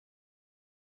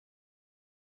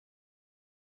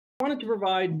I wanted to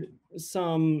provide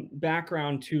some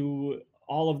background to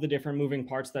all of the different moving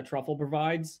parts that Truffle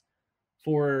provides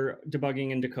for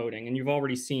debugging and decoding. And you've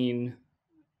already seen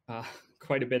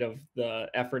quite a bit of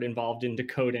the effort involved in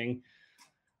decoding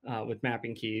with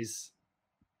mapping keys.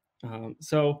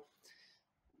 So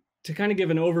to kind of give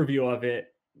an overview of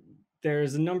it,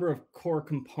 there's a number of core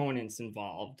components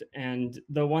involved. And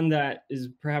the one that is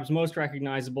perhaps most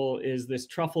recognizable is this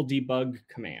Truffle debug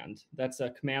command. That's a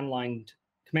command line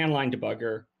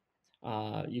debugger.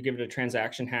 You give it a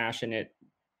transaction hash and it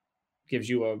gives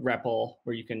you a REPL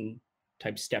where you can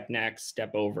type step next,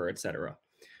 step over, etc.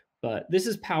 But this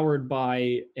is powered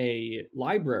by a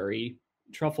library,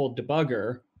 Truffle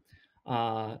Debugger,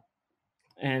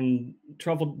 and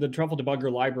the Truffle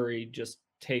Debugger library just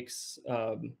takes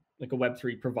like a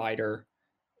Web3 provider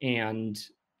and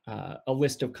a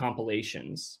list of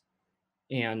compilations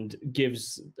and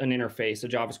gives an interface, a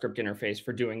JavaScript interface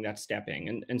for doing that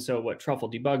stepping. And so what Truffle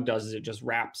Debug does is it just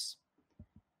wraps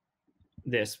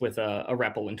this with a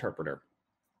REPL interpreter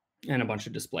and a bunch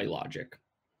of display logic.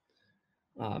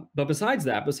 But besides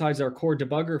that, besides our core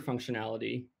debugger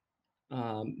functionality,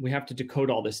 we have to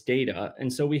decode all this data.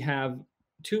 And so we have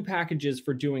two packages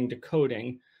for doing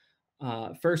decoding.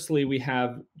 Firstly, we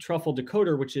have Truffle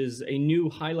Decoder, which is a new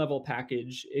high-level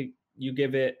package. You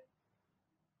give it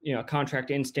a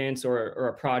contract instance or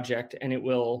a project, and it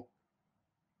will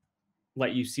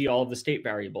let you see all of the state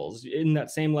variables in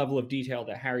that same level of detail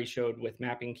that Harry showed with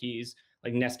mapping keys,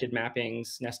 like nested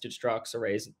mappings, nested structs,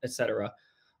 arrays, etc.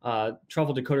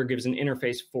 Truffle Decoder gives an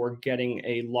interface for getting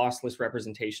a lossless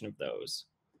representation of those.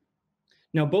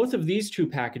 Now, both of these two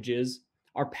packages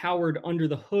are powered under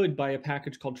the hood by a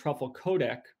package called Truffle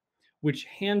Codec, which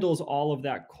handles all of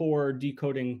that core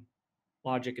decoding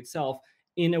logic itself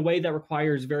in a way that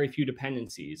requires very few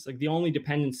dependencies. Like the only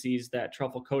dependencies that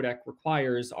Truffle Codec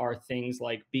requires are things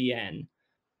like BN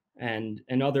and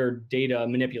other data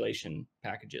manipulation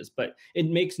packages, but it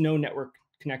makes no network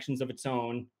connections of its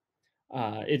own.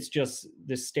 It's just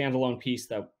this standalone piece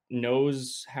that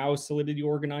knows how Solidity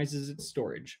organizes its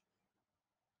storage.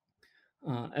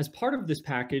 As part of this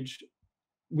package,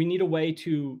 we need a way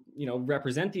to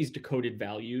represent these decoded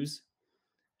values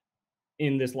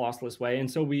in this lossless way. And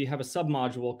so we have a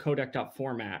submodule,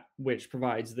 codec.format, which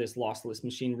provides this lossless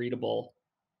machine readable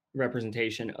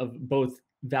representation of both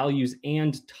values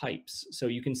and types. So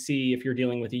you can see if you're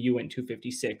dealing with a uint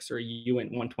 256 or a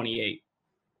uint 128.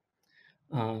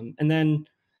 And then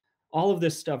all of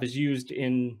this stuff is used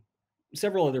in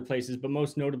several other places, but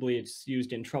most notably it's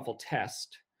used in Truffle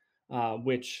Test,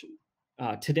 which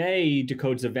today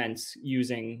decodes events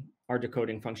using our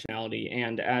decoding functionality.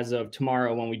 And as of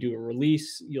tomorrow, when we do a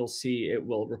release, you'll see it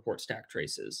will report stack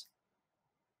traces.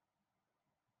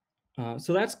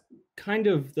 So that's kind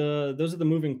of those are the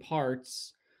moving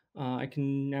parts. I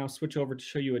can now switch over to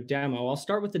show you a demo. I'll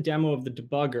start with the demo of the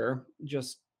debugger,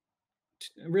 just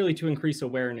really to increase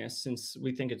awareness, since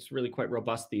we think it's really quite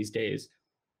robust these days.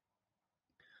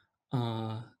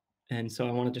 And so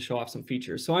I wanted to show off some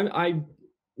features. So I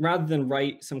rather than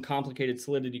write some complicated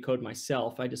Solidity code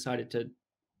myself, I decided to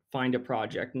find a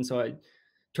project. And so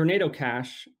Tornado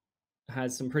Cache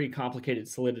has some pretty complicated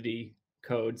Solidity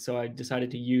code. So I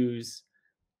decided to use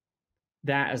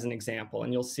that as an example.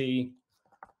 And you'll see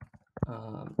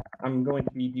I'm going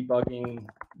to be debugging.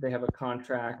 They have a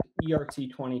contract,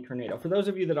 ERC20 Tornado. For those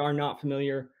of you that are not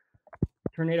familiar,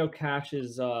 Tornado Cache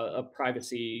is a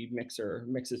privacy mixer,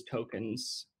 mixes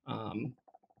tokens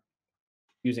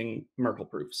using Merkle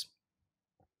proofs.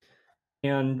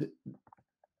 And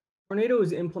Tornado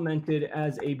is implemented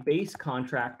as a base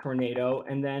contract Tornado,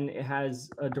 and then it has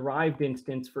a derived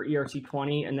instance for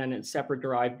ERC20, and then a separate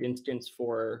derived instance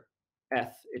for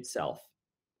ETH itself.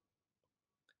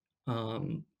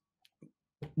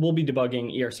 We'll be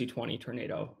debugging ERC20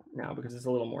 Tornado now because it's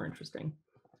a little more interesting.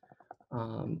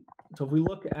 So if we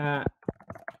look at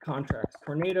contracts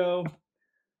Tornado,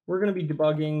 we're going to be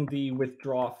debugging the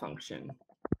withdraw function.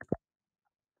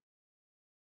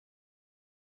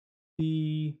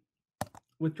 The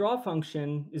withdraw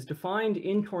function is defined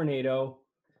in Tornado,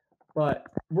 but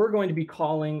we're going to be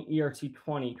calling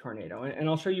ERC20 Tornado. And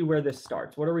I'll show you where this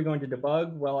starts. What are we going to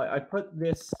debug? Well, I put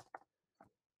this,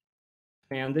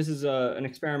 and this is an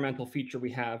experimental feature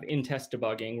we have in test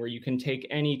debugging where you can take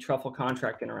any Truffle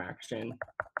contract interaction.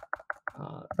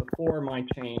 Before my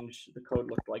change, the code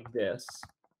looked like this.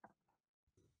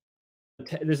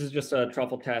 This is just a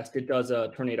Truffle test. It does a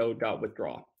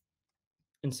tornado.withdraw.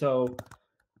 And so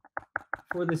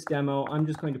for this demo, I'm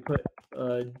just going to put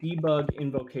a debug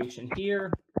invocation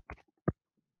here.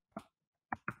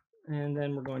 And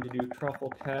then we're going to do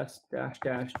truffle test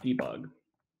 -- debug.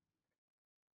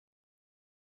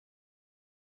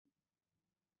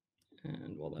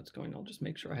 And while that's going, I'll just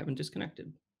make sure I haven't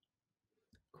disconnected.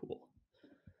 Cool.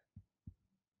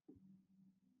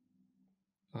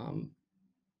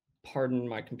 Pardon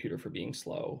my computer for being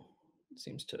slow. It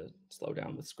seems to slow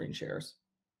down with screen shares.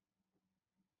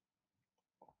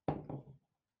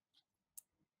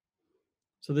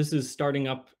 So this is starting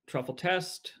up Truffle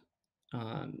test.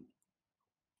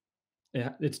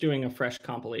 It's doing a fresh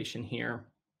compilation here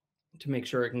to make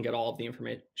sure it can get all of the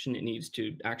information it needs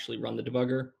to actually run the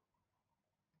debugger.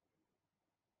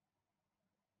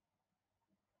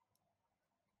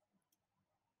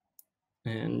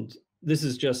 And this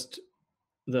is just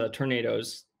the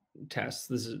tornadoes tests.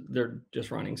 They're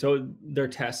just running. So their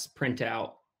tests print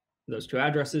out those two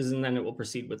addresses, and then it will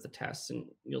proceed with the tests, and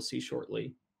you'll see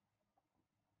shortly.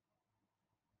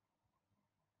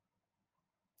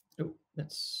 Oh,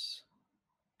 that's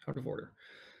out of order.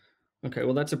 Okay,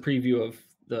 well, that's a preview of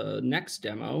the next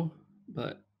demo,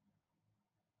 but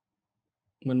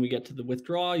when we get to the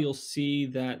withdraw, you'll see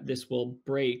that this will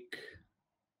break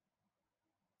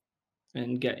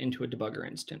and get into a debugger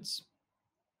instance.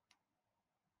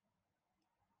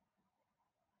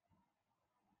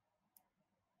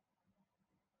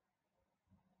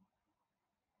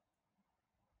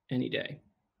 Any day.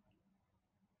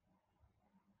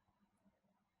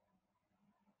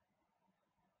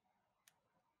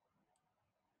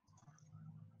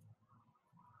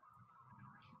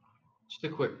 Just a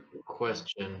quick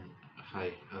question.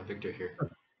 Hi, Victor here.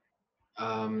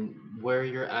 Where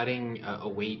you're adding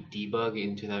await debug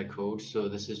into that code, so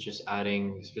this is just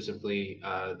adding specifically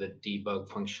the debug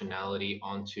functionality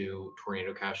onto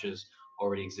Tornado Cache's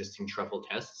already existing Truffle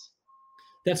tests?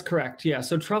 That's correct. Yeah.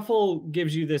 So Truffle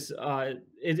gives you this.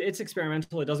 It's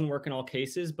experimental. It doesn't work in all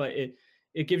cases, but it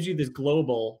gives you this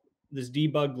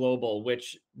debug global,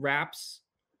 which wraps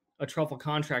a Truffle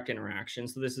contract interaction.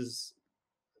 So this is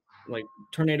like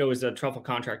Tornado is a Truffle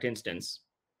contract instance,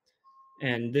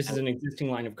 and this is an existing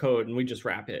line of code, and we just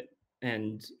wrap it.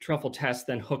 And Truffle test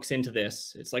then hooks into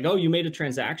this. It's like, oh, you made a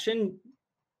transaction.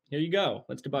 Here you go.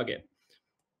 Let's debug it.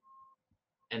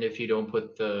 And if you don't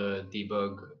put the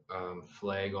debug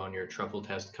flag on your Truffle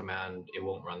test command, it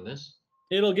won't run this?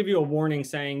 It'll give you a warning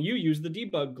saying you used the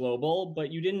debug global,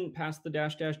 but you didn't pass the --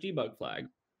 debug flag.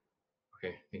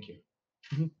 Okay, thank you.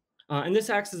 Mm-hmm. And this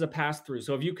acts as a pass-through.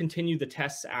 So if you continue the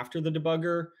tests after the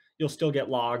debugger, you'll still get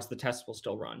logs. The tests will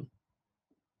still run.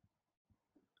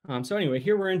 So anyway,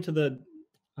 here we're into the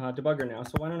debugger now.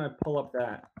 So why don't I pull up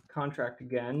that contract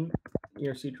again,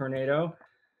 ERC Tornado,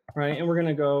 right? And we're going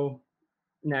to go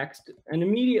next. And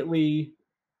immediately,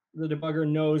 the debugger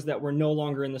knows that we're no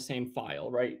longer in the same file,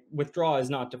 right? Withdraw is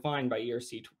not defined by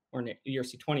ERC or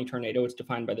ERC20 Tornado. It's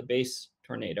defined by the base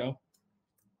Tornado.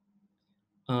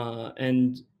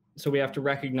 And so we have to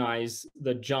recognize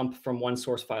the jump from one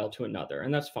source file to another,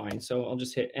 and that's fine. So I'll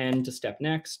just hit N to step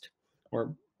next,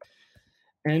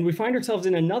 and we find ourselves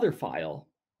in another file.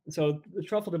 So the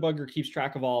Truffle debugger keeps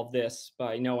track of all of this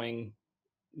by knowing,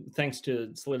 thanks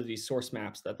to Solidity's source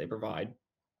maps that they provide,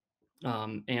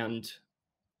 and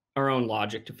our own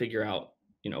logic to figure out,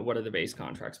 what are the base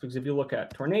contracts. Because if you look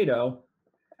at Tornado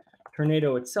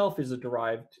itself is a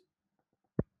derived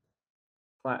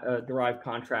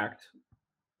contract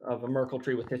of a Merkle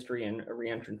tree with history and a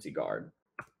reentrancy guard.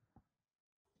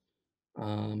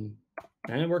 And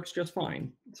it works just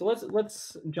fine. So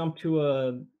let's jump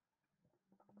to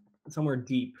somewhere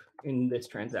deep in this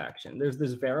transaction. There's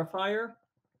this verifier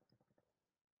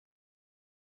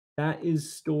that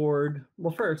is stored.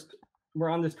 Well, first,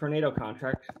 we're on this Tornado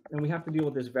contract, and we have to deal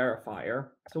with this verifier.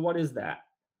 So what is that?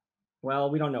 Well,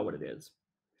 we don't know what it is.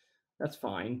 That's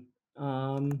fine.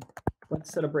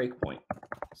 Let's set a breakpoint.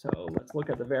 So let's look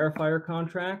at the verifier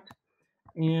contract,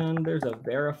 and there's a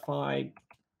verify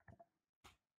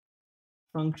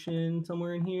function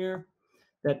somewhere in here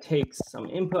that takes some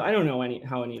input. I don't know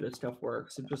how any of this stuff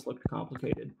works. It just looked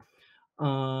complicated.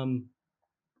 So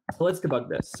let's debug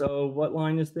this. So what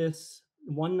line is this?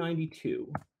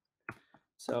 192.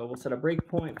 So we'll set a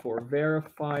breakpoint for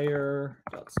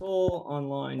verifier.sol on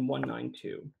line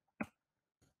 192.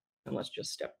 And let's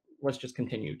just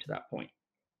continue to that point.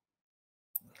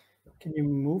 Can you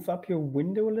move up your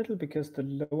window a little, because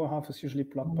the lower half is usually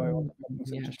blocked by all the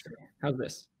buttons? Yeah, sure. How's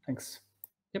this? Thanks.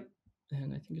 Yep.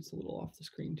 And I think it's a little off the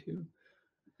screen too.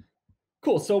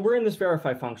 Cool. So we're in this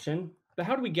verify function, but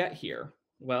how do we get here?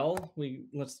 Well,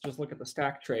 let's just look at the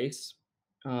stack trace.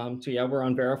 So yeah, we're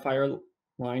on verifier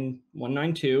line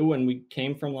 192, and we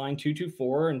came from line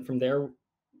 224, and from there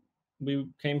we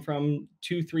came from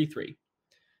 233.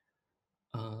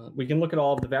 We can look at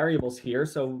all of the variables here.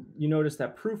 So you notice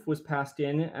that proof was passed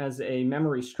in as a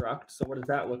memory struct. So what does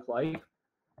that look like?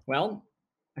 Well,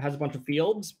 has a bunch of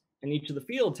fields, and each of the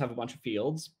fields have a bunch of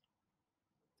fields.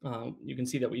 You can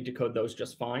see that we decode those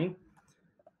just fine.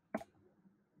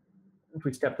 If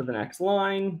we step to the next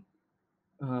line,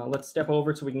 let's step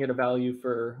over so we can get a value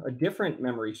for a different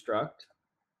memory struct.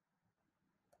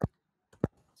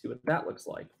 See what that looks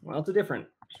like. Well, it's a different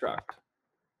struct.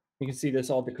 You can see this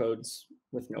all decodes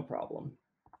with no problem.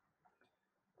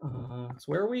 So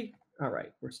where are we? All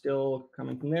right, we're still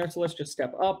coming from there. So let's just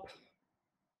step up,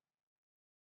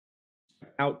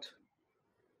 out.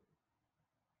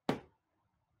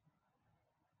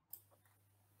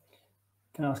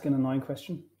 Can I ask an annoying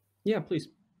question? Yeah, please.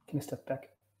 Can I step back?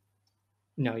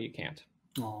 No, you can't.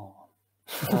 Oh.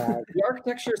 The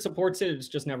architecture supports it. It's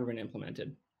just never been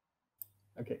implemented.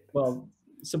 Okay. Thanks. Well,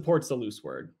 supports the loose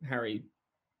word. Harry,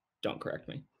 don't correct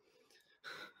me.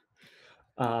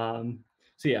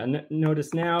 So yeah,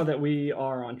 notice now that we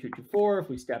are on 224. If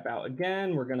we step out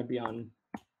again, we're going to be on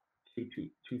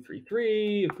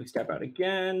 233. If we step out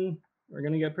again, we're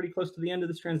going to get pretty close to the end of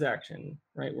this transaction,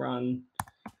 right? We're on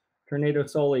Tornado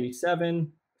Sol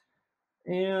 87.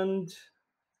 And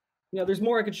yeah, there's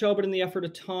more I could show, but in the effort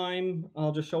of time,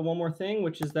 I'll just show one more thing,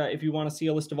 which is that if you want to see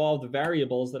a list of all of the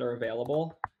variables that are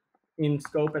available in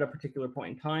scope at a particular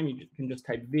point in time, you can just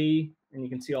type V, and you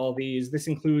can see all of these. This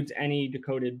includes any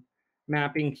decoded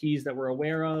mapping keys that we're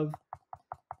aware of,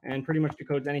 and pretty much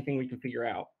decodes anything we can figure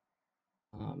out.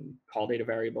 Call data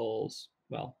variables,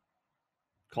 well,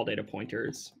 call data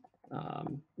pointers,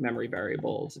 memory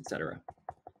variables, etc.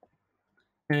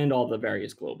 And all the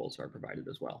various globals are provided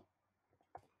as well.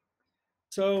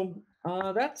 So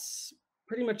that's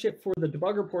pretty much it for the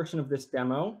debugger portion of this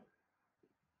demo.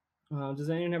 Does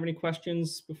anyone have any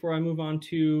questions before I move on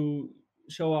to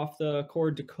show off the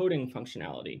core decoding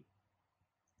functionality?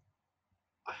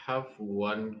 I have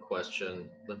one question.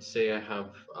 Let's say I have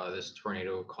this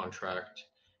tornado contract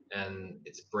and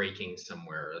it's breaking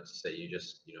somewhere. Let's say you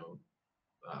just,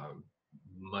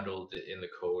 muddled it in the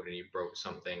code and you broke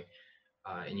something,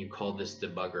 and you call this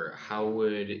debugger. How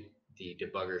would the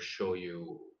debugger show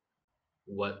you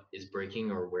what is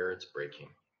breaking or where it's breaking?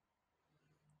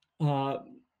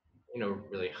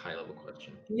 Really high level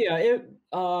question. Yeah,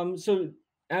 so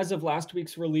as of last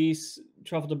week's release,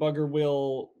 Truffle Debugger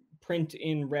will print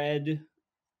in red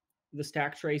the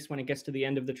stack trace when it gets to the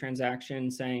end of the transaction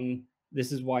saying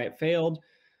this is why it failed.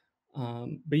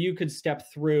 But you could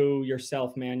step through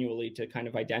yourself manually to kind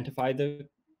of identify the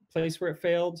place where it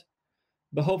failed.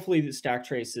 But hopefully the stack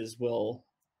traces will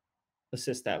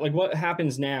assist that. Like what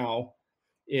happens now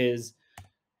is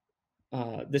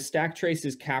the stack trace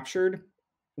is captured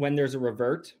when there's a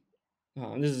revert.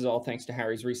 This is all thanks to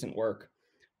Harry's recent work.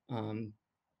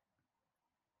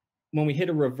 When we hit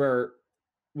a revert,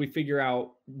 we figure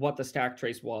out what the stack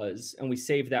trace was, and we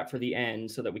save that for the end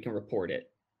so that we can report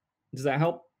it. Does that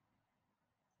help?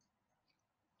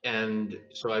 And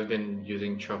so I've been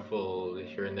using Truffle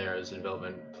here and there as a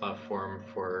development platform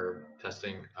for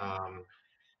testing.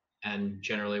 And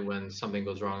generally when something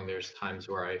goes wrong, there's times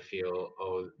where I feel,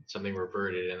 oh, something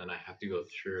reverted, and then I have to go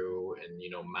through and,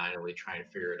 manually try and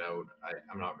figure it out.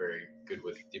 I'm not very good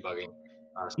with debugging.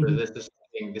 So this is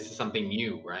something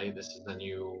new, right? This is a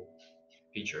new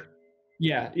feature.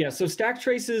 Yeah. So stack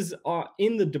traces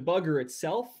in the debugger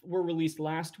itself were released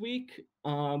last week.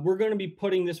 We're going to be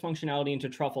putting this functionality into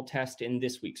Truffle test in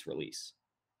this week's release.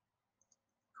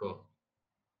 Cool.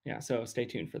 Yeah, so stay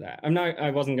tuned for that. I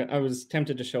was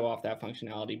tempted to show off that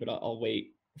functionality, but I'll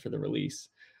wait for the release.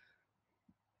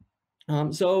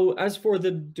 So as for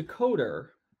the decoder,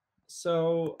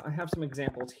 so I have some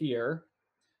examples here.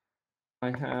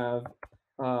 I have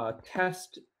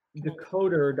test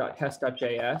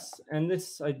decoder.test.js, and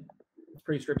this is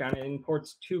pretty stripped down. It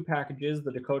imports two packages,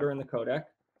 the decoder and the codec.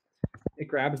 It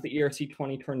grabs the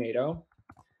ERC20 Tornado,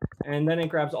 and then it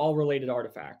grabs all related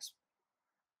artifacts.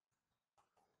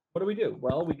 What do we do?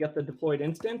 Well, we get the deployed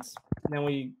instance, and then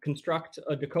we construct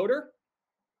a decoder,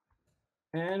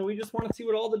 and we just want to see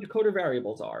what all the decoder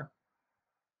variables are.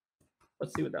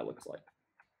 Let's see what that looks like.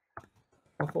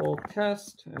 Truffle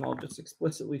test, and I'll just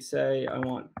explicitly say I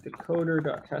want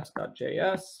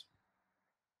decoder.test.js.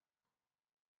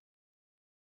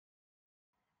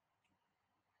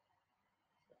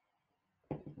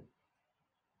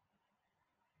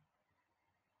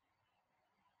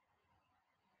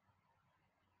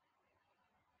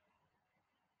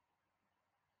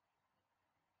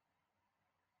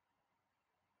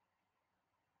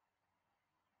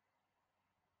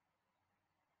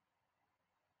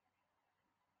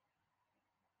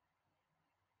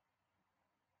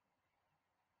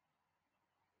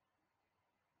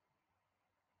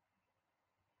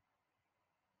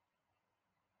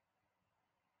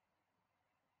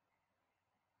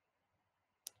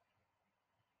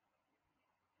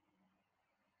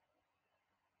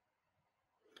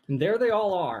 And there they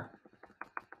all are.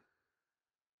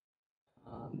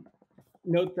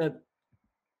 Note that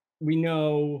we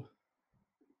know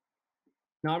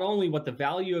not only what the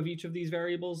value of each of these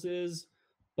variables is,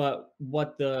 but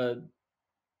what the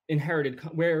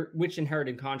which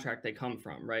inherited contract they come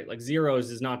from, right? Like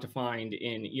zeros is not defined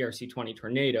in ERC20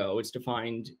 Tornado. It's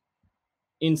defined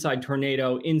inside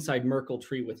Tornado, inside Merkle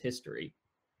tree with history.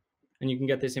 And you can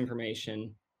get this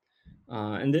information.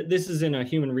 And this is in a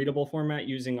human readable format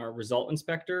using our result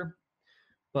inspector.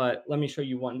 But let me show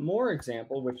you one more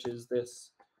example, which is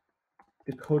this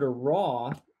decoder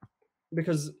raw,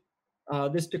 because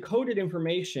this decoded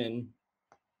information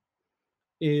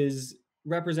is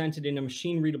represented in a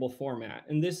machine readable format.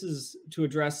 And this is to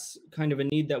address kind of a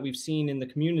need that we've seen in the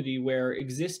community where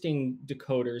existing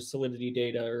decoders, Solidity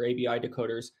data or ABI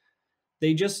decoders,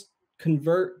 they just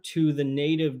convert to the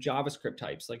native JavaScript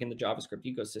types, like in the JavaScript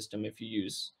ecosystem. If you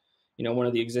use, one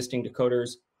of the existing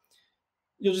decoders,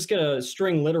 you'll just get a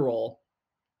string literal,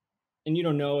 and you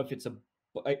don't know if it's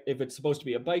supposed to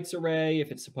be a bytes array,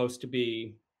 if it's supposed to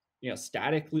be,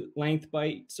 static length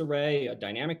bytes array, a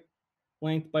dynamic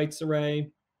length bytes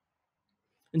array.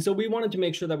 And so we wanted to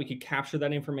make sure that we could capture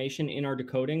that information in our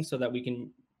decoding so that we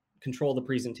can control the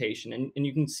presentation. And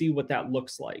you can see what that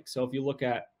looks like. So if you look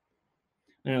at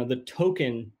the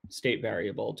token state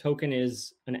variable, token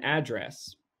is an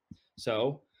address.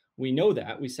 So we know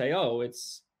that. We say, oh,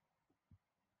 it's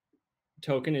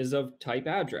token is of type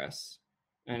address,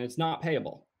 and it's not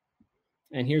payable.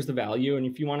 And here's the value. And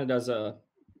if you want it as a,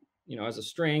 as a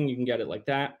string, you can get it like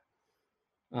that.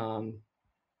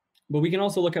 But we can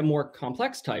also look at more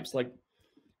complex types like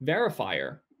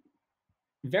verifier.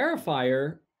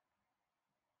 Verifier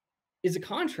is a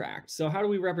contract. So how do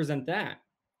we represent that?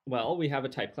 Well, we have a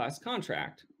type class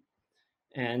contract.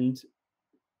 And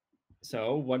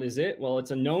so what is it? Well,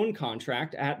 it's a known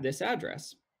contract at this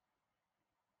address.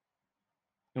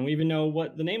 And we even know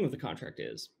what the name of the contract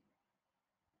is.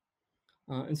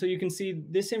 And so you can see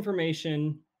this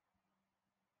information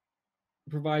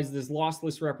provides this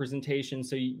lossless representation,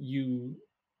 so you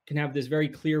can have this very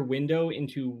clear window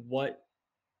into what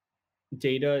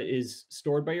data is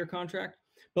stored by your contract.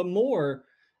 But more,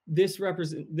 this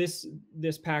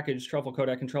package, Truffle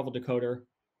codec and Truffle decoder,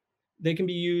 they can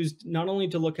be used not only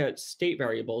to look at state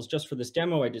variables. Just for this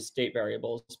demo, I did state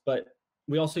variables, but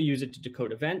we also use it to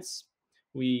decode events.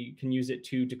 We can use it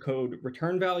to decode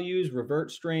return values,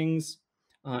 revert strings,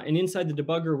 and inside the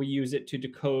debugger, we use it to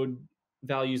decode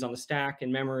values on the stack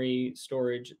and memory,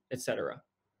 storage, etc.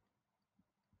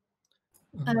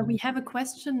 We have a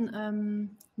question,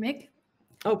 Mick.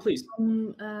 Oh, please.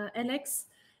 Alex,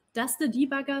 does the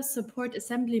debugger support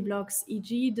assembly blocks,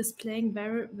 e.g. displaying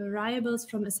variables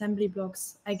from assembly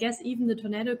blocks? I guess even the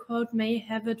Tornado code may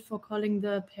have it for calling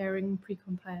the pairing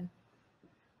precompile.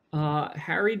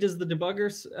 Harry, does the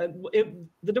debugger,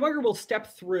 the debugger will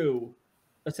step through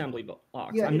assembly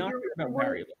blocks. Yeah, I'm not sure about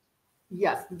variables.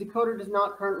 Yes, the decoder does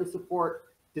not currently support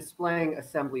displaying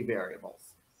assembly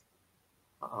variables.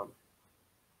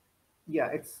 Yeah,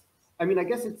 I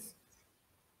guess it's,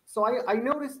 so I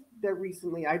noticed that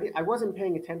recently, I wasn't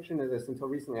paying attention to this until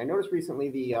recently. I noticed recently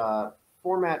the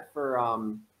format for,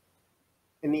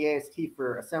 in the AST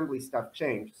for assembly stuff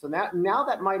changed. So now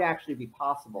that might actually be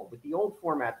possible. With the old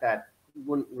format, that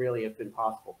wouldn't really have been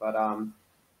possible. But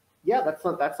yeah,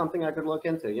 that's something I could look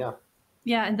into, yeah.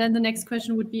 Yeah, and then the next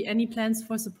question would be, any plans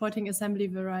for supporting assembly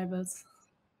variables?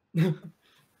 Yeah,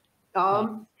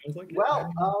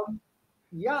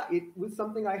 it was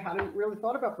something I hadn't really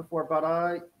thought about before,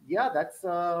 but yeah, that's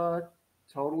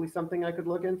totally something I could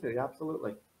look into. Yeah,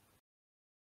 absolutely.